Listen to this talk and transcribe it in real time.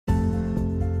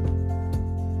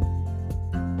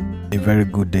A very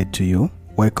good day to you.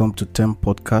 Welcome to TEM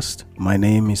Podcast. My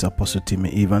name is Apostle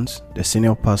Timmy Evans, the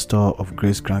Senior Pastor of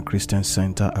Grace Grand Christian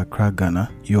Center, Accra,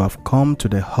 Ghana. You have come to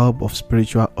the hub of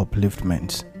spiritual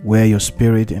upliftments, where your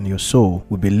spirit and your soul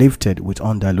will be lifted with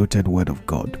undiluted Word of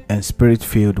God and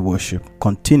Spirit-filled worship.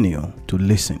 Continue to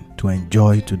listen to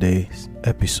enjoy today's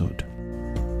episode.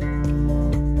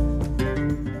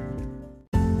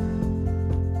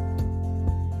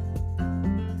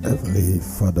 Heavenly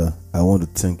Father, I want to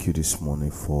thank you this morning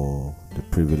for the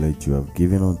privilege you have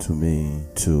given unto me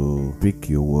to speak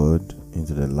your word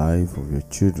into the life of your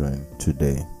children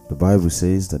today. The Bible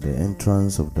says that the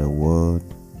entrance of the word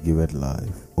giveth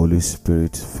life. Holy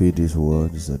Spirit, feed these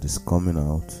words that is coming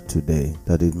out today,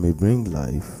 that it may bring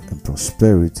life and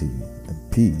prosperity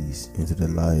and peace into the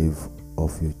life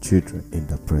of your children, in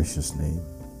the precious name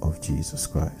of Jesus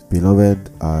Christ. Beloved,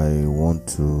 I want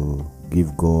to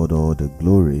give God all the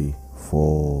glory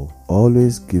for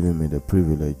always giving me the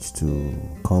privilege to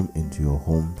come into your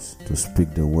homes to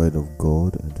speak the word of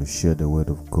God and to share the word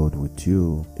of God with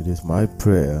you. It is my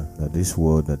prayer that this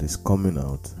word that is coming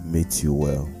out meets you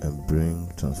well and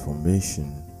bring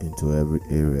transformation into every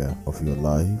area of your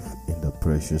life, in the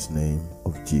precious name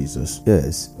of Jesus.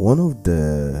 Yes, one of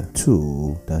the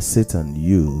tools that Satan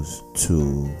used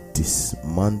to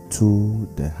dismantle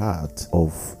the heart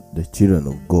of the children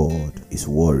of God is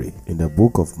worry. In the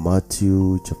book of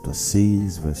Matthew chapter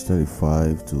 6 verse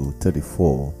 25 to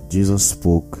 34, Jesus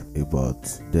spoke about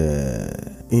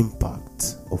the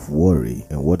impact of worry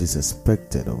and what is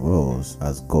expected of us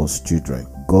as God's children.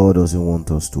 God doesn't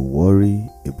want us to worry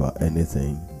about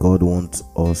anything. God wants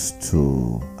us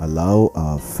to allow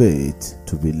our faith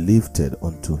to be lifted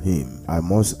unto Him. I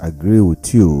must agree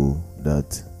with you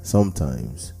that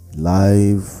sometimes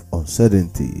life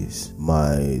uncertainties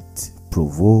might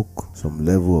provoke some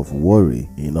level of worry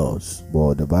in us,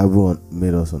 but the Bible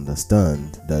made us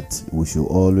understand that we should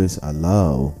always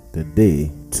allow the day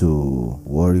to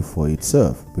worry for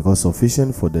itself, because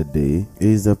sufficient for the day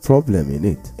is the problem in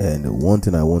it. And one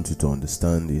thing I want you to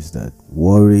understand is that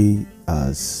worry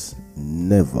has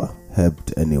never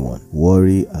helped anyone.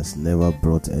 Worry has never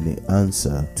brought any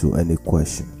answer to any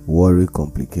question. Worry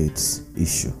complicates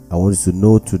issue. I want you to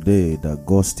know today that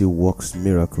God still works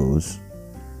miracles.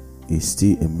 He's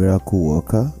still a miracle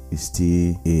worker. He's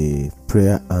still a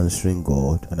prayer answering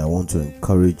God. And I want to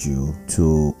encourage you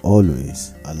to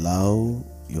always allow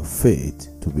your faith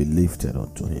to be lifted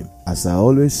unto Him. As I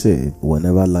always say,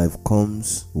 whenever life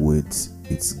comes with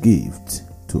its gift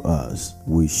to us,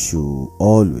 we should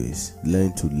always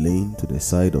learn to lean to the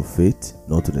side of faith,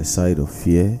 not to the side of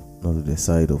fear, not to the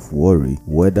side of worry.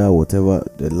 Whether whatever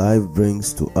the life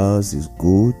brings to us is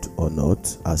good or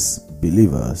not, as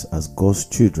believers, as God's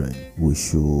children, we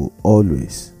should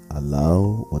always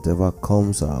allow whatever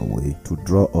comes our way to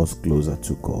draw us closer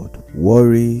to God.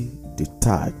 Worry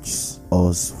detaches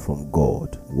us from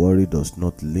God. Worry does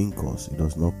not link us. It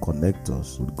does not connect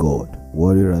us with God.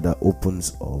 Worry rather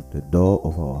opens up the door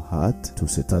of our heart to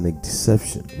satanic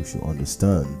deception. We should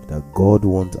understand that God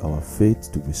wants our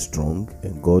faith to be strong,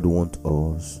 and God wants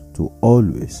us to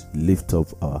always lift up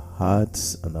our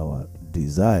hearts and our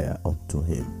desire unto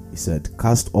Him. He said,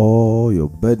 cast all your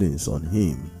burdens on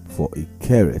Him, for He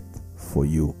careth for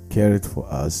you, careth for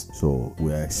us. So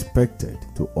we are expected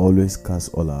to always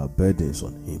cast all our burdens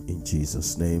on Him, in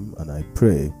Jesus' name. And I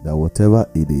pray that whatever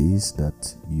it is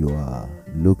that you are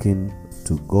looking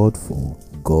to God for,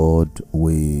 God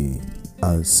will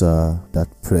answer that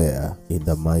prayer in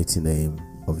the mighty name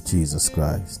of Jesus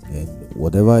Christ. And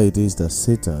whatever it is that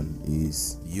Satan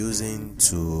is using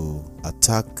to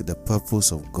attack the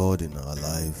purpose of God in our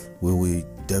life, we will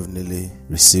definitely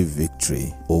receive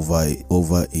victory over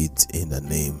it in the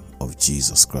name of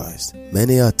Jesus Christ.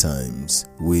 Many a times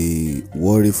we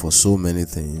worry for so many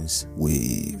things.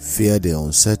 We fear the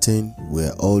uncertain.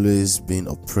 We're always being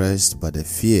oppressed by the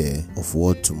fear of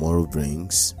what tomorrow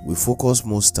brings. We focus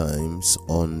most times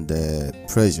on the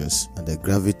pressures and the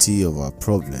gravity of our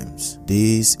problems.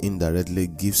 This indirectly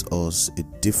gives us a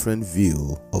different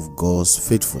view of God's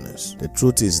faithfulness. The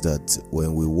truth is that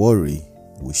when we worry,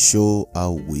 we show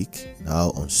how weak and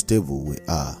how unstable we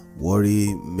are.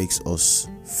 Worry makes us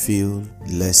feel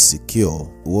less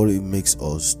secure. Worry makes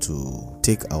us to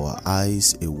take our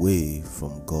eyes away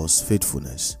from God's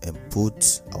faithfulness and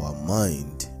put our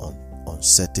mind on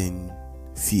certain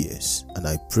fears. And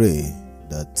I pray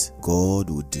that God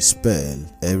would dispel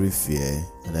every fear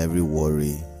and every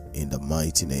worry in the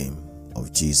mighty name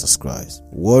of Jesus Christ.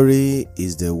 Worry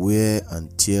is the wear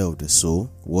and tear of the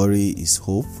soul. Worry is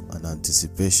hope and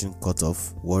anticipation cut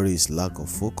off. Worry is lack of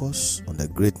focus on the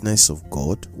greatness of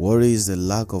God. Worry is the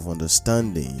lack of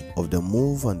understanding of the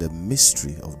move and the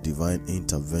mystery of divine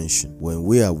intervention. When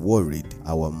we are worried,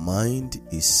 our mind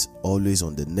is always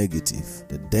on the negative.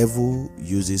 The devil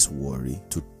uses worry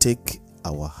to take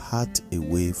our heart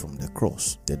away from the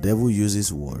cross. The devil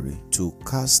uses worry to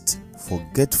cast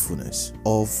forgetfulness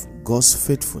of God's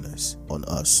faithfulness on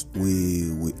us.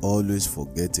 We always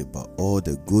forget about all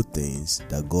the good things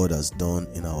that God has done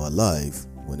in our life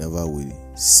whenever we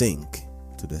sink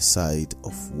to the side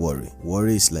of worry.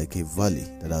 Worry is like a valley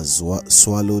that has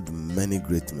swallowed many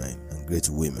great men and great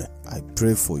women. I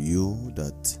pray for you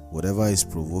that whatever is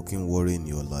provoking worry in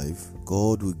your life,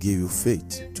 God will give you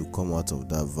faith to come out of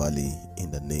that valley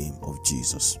in the name of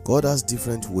Jesus. God has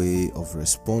different way of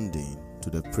responding to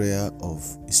the prayer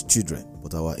of his children,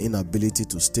 but our inability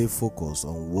to stay focused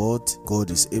on what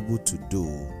God is able to do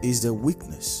is the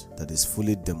weakness that is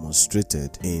fully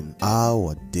demonstrated in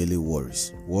our daily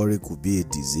worries. Worry could be a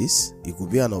disease, it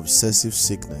could be an obsessive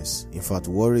sickness. In fact,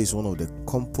 worry is one of the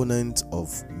components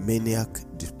of maniac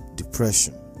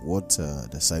depression, what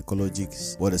the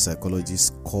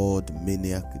psychologists called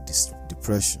maniac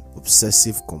depression,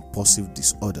 obsessive compulsive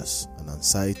disorders, and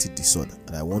anxiety disorder.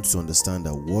 And I want you to understand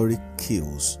that worry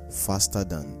kills faster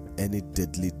than any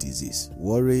deadly disease.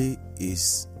 Worry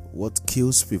is what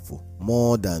kills people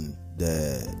more than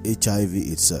the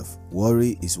HIV itself.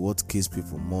 Worry is what kills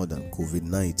people more than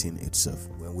COVID-19 itself.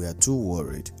 When we are too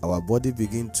worried, our body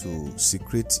begins to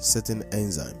secrete certain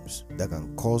enzymes that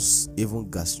can cause even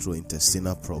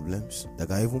gastrointestinal problems, that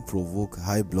can even provoke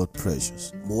high blood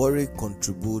pressures. Worry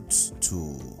contributes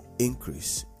to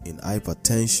increase in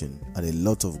hypertension and a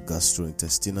lot of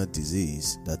gastrointestinal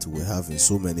disease that we have in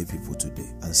so many people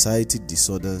today. Anxiety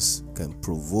disorders can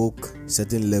provoke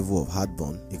certain level of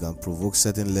heartburn. It can provoke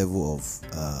certain level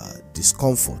of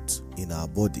discomfort in our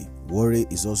body. Worry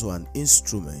is also an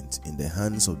instrument in the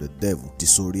hands of the devil.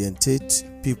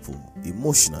 Disorientate people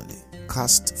emotionally,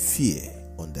 cast fear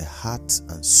on the hearts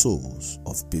and souls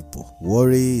of people.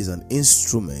 Worry is an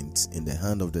instrument in the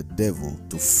hand of the devil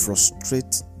to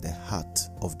frustrate the heart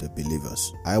of the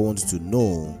believers. I want to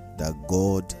know that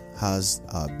God has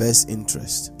our best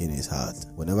interest in his heart.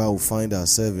 Whenever we find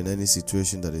ourselves in any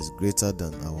situation that is greater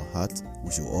than our heart,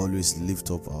 we should always lift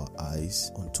up our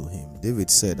eyes unto him. David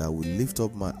said, I will lift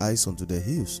up my eyes unto the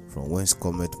hills, from whence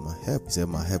cometh my help. He said,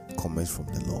 my help cometh from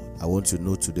the Lord. I want to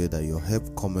know today that your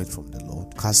help cometh from the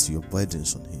Lord. Cast your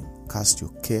burdens on him. Cast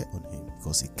your care on him,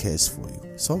 because he cares for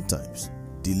you. Sometimes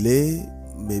delay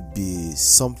may be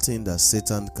something that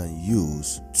Satan can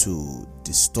use to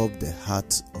disturb the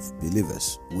heart of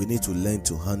believers. We need to learn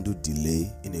to handle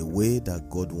delay in a way that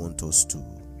God wants us to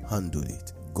handle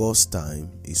it. God's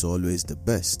time is always the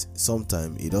best.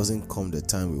 Sometimes it doesn't come the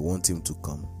time we want him to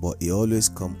come, but he always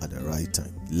comes at the right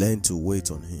time. Learn to wait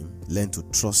on him. Learn to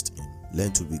trust him.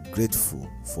 Learn to be grateful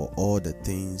for all the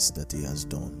things that he has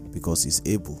done, because he's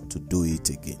able to do it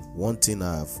again. One thing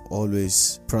I have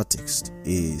always practiced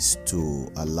is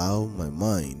to allow my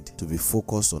mind to be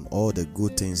focused on all the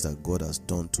good things that God has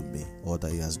done to me, or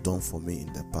that he has done for me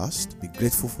in the past. Be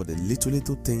grateful for the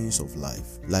little things of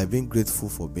life, like being grateful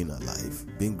for being alive,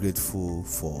 being grateful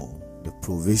for the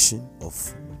provision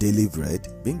of daily bread,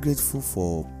 being grateful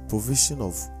for provision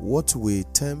of what we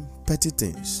term petty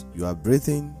things. You are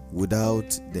breathing without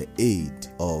the aid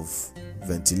of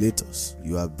ventilators.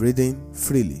 You are breathing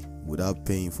freely without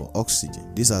paying for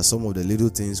oxygen. These are some of the little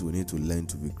things we need to learn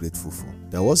to be grateful for.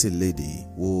 There was a lady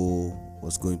who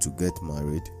was going to get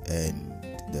married, and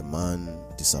the man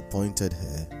disappointed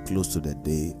her close to the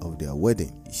day of their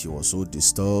wedding. She was so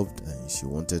disturbed and she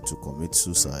wanted to commit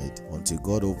suicide, until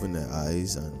God opened her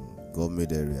eyes and God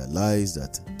made her realize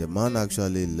that the man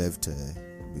actually left her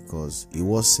because he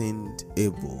wasn't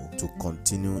able to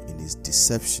continue in his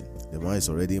deception. The man is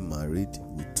already married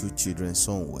with 2 children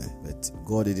somewhere, but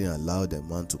God didn't allow the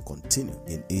man to continue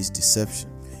in his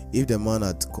deception. If the man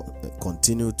had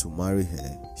continued to marry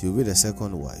her, she will be the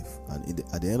second wife, and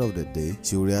at the end of the day,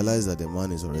 she will realize that the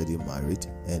man is already married,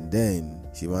 and then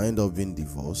she will end up being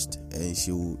divorced, and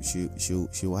she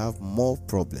will have more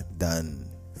problem than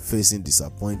facing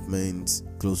disappointment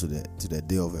close to the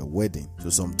day of a wedding. So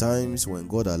sometimes when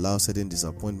God allows certain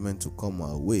disappointment to come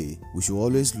our way, we should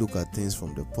always look at things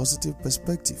from the positive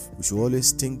perspective. We should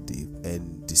always think deep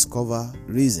and discover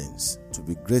reasons to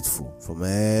be grateful from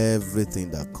everything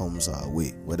that comes our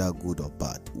way, whether good or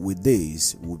bad. With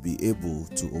this, we'll be able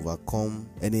to overcome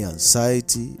any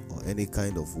anxiety or any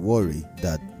kind of worry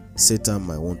that Satan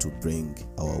might want to bring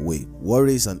our way.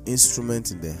 Worry is an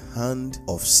instrument in the hand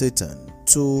of Satan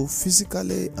to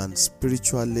physically and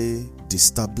spiritually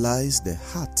destabilize the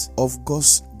heart of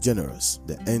God's generous,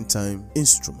 the end time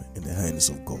instrument in the hands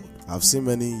of God. I've seen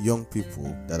many young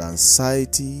people that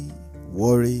anxiety,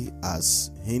 worry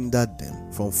has hindered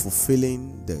them from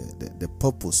fulfilling the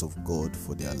purpose of God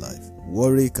for their life.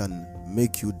 Worry can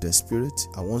make you desperate,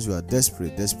 and once you are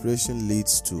desperate, desperation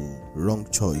leads to wrong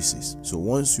choices. So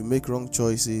once you make wrong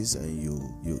choices and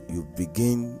you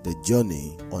begin the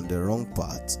journey on the wrong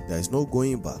path, there is no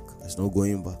going back. There's no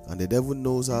going back. And the devil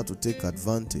knows how to take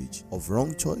advantage of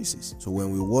wrong choices. So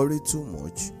when we worry too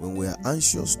much, when we are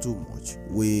anxious too much,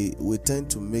 we tend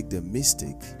to make the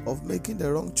mistake of making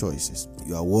the wrong choices.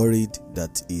 You are worried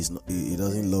that he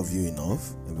doesn't love you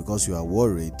enough, and because you are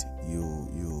worried,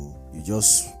 you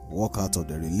just walk out of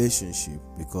the relationship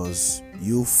because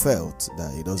you felt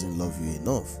that he doesn't love you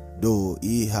enough. Though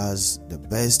he has the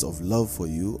best of love for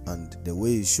you, and the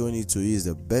way he's showing it to you is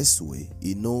the best way,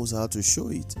 he knows how to show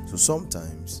it. So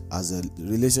sometimes as a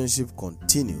relationship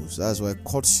continues, that's why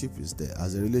courtship is there.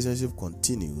 As a relationship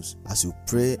continues, as you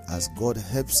pray, as God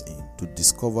helps him to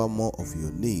discover more of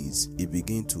your needs, he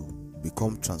begins to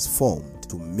become transformed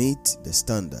to meet the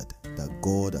standard that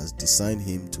God has designed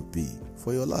him to be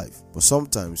for your life. But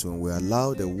sometimes when we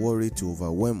allow the worry to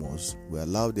overwhelm us, we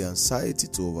allow the anxiety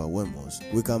to overwhelm us,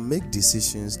 we can make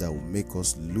decisions that will make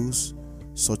us lose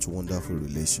such wonderful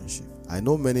relationship. I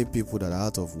know many people that are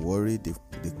out of worry, they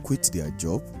quit their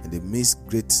job and they miss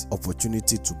great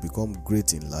opportunity to become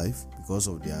great in life because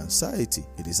of their anxiety.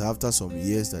 It is after some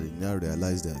years that they now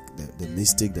realize the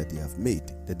mistake that they have made.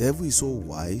 The devil is so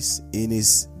wise in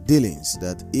his dealings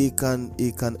that he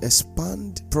can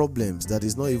expand problems that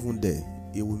is not even there.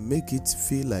 It will make it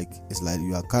feel like it's like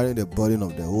you are carrying the burden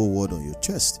of the whole world on your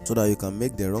chest, so that you can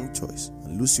make the wrong choice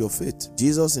and lose your faith.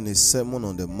 Jesus in his Sermon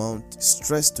on the Mount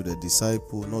stressed to the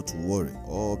disciple not to worry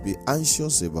or be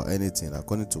anxious about anything,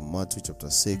 according to Matthew chapter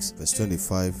 6 verse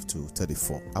 25 to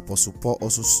 34. Apostle Paul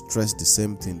also stressed the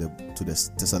same thing to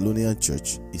the Thessalonian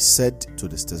church. He said to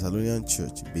the Thessalonian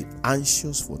church, be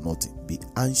anxious for nothing. Be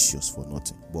anxious for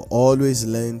nothing, but always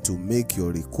learn to make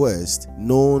your request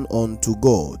known unto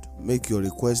God. Make your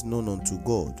request known unto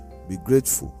God. Be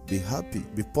grateful, be happy,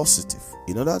 be positive.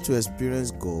 In order to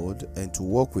experience God and to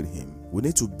walk with him, we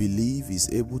need to believe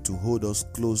he's able to hold us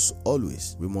close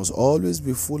always. We must always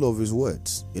be full of his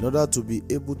words in order to be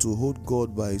able to hold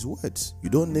God by his words. You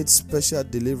don't need special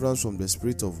deliverance from the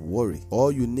spirit of worry.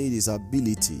 All you need is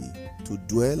ability to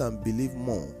dwell and believe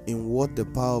more in what the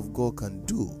power of God can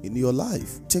do in your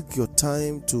life. Take your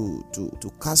time to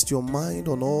cast your mind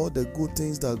on all the good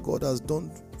things that God has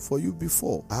done for you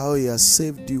before, how he has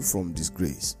saved you from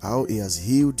disgrace, how he has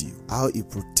healed you, how he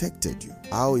protected you,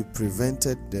 how he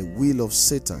prevented the will of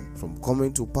Satan from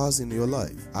coming to pass in your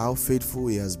life, how faithful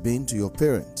he has been to your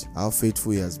parents, how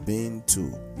faithful he has been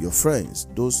to your friends,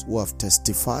 those who have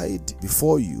testified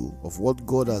before you of what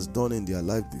God has done in their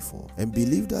life before, and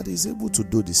believe that he's able to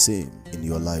do the same in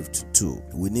your life too.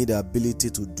 We need the ability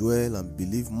to dwell and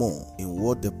believe more in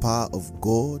what the power of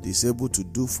God is able to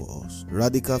do for us.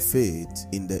 Radical faith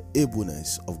in the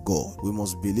ableness of God. We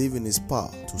must believe in his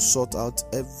power to sort out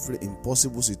every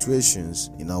impossible situations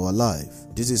in our life.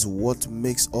 This is what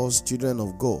makes us children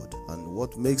of God and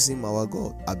what makes him our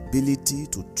God. Ability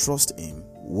to trust him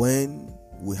when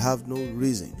we have no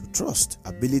reason to trust.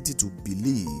 Ability to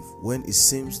believe when it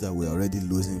seems that we're already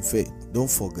losing faith. Don't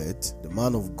forget the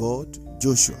man of God,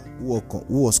 Joshua, who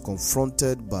was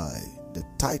confronted by the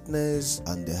tightness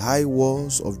and the high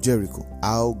walls of Jericho.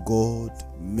 How God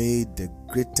made the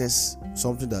greatest,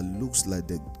 something that looks like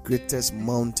the greatest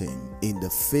mountain in the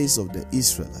face of the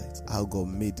Israelites. How God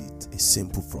made it a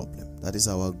simple problem. That is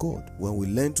our God. When we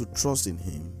learn to trust in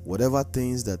him, whatever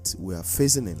things that we are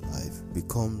facing in life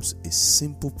becomes a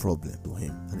simple problem to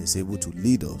him, and is able to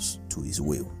lead us to his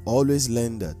will. Always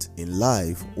learn that in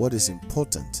life, what is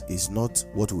important is not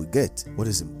what we get. What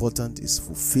is important is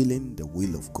fulfilling the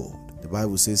will of God. The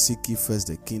Bible says, seek ye first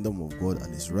the kingdom of God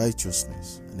and his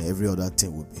righteousness, and every other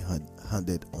thing will be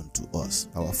handed unto us.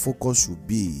 Our focus should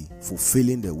be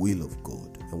fulfilling the will of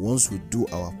God. And once we do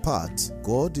our part,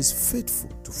 God is faithful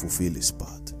to fulfill his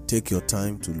part. Take your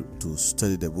time to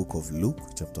study the book of Luke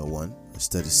chapter 1 verse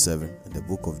 37 and the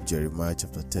book of Jeremiah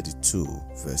chapter 32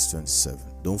 verse 27.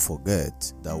 Don't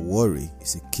forget that worry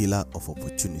is a killer of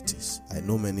opportunities. I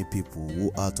know many people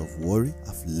who out of worry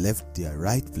have left their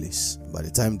right place. By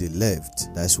the time they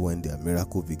left, that's when their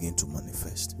miracle begin to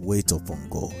manifest. Wait upon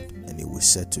God and he will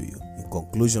say to you. In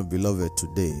conclusion, beloved,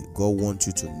 today God wants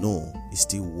you to know he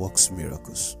still works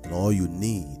miracles. And all you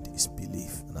need is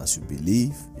belief. And as you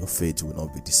believe, your faith will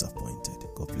not be disappointed.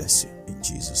 God bless you. In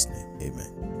Jesus' name,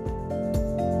 amen.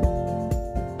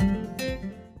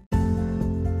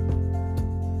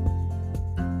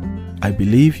 I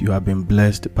believe you have been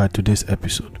blessed by today's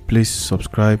episode. Please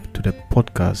subscribe to the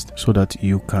podcast so that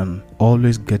you can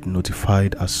always get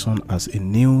notified as soon as a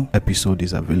new episode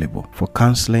is available. For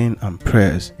counseling and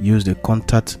prayers, use the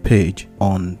contact page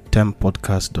on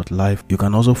tempodcast.live. You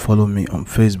can also follow me on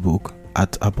Facebook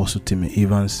at Apostle Timmy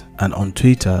Evans and on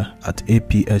Twitter at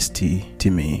APST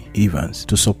Timmy Evans.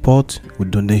 To support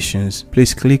with donations,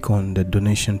 please click on the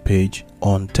donation page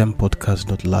on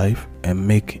tempodcast.live and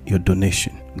make your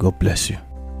donation. God bless you.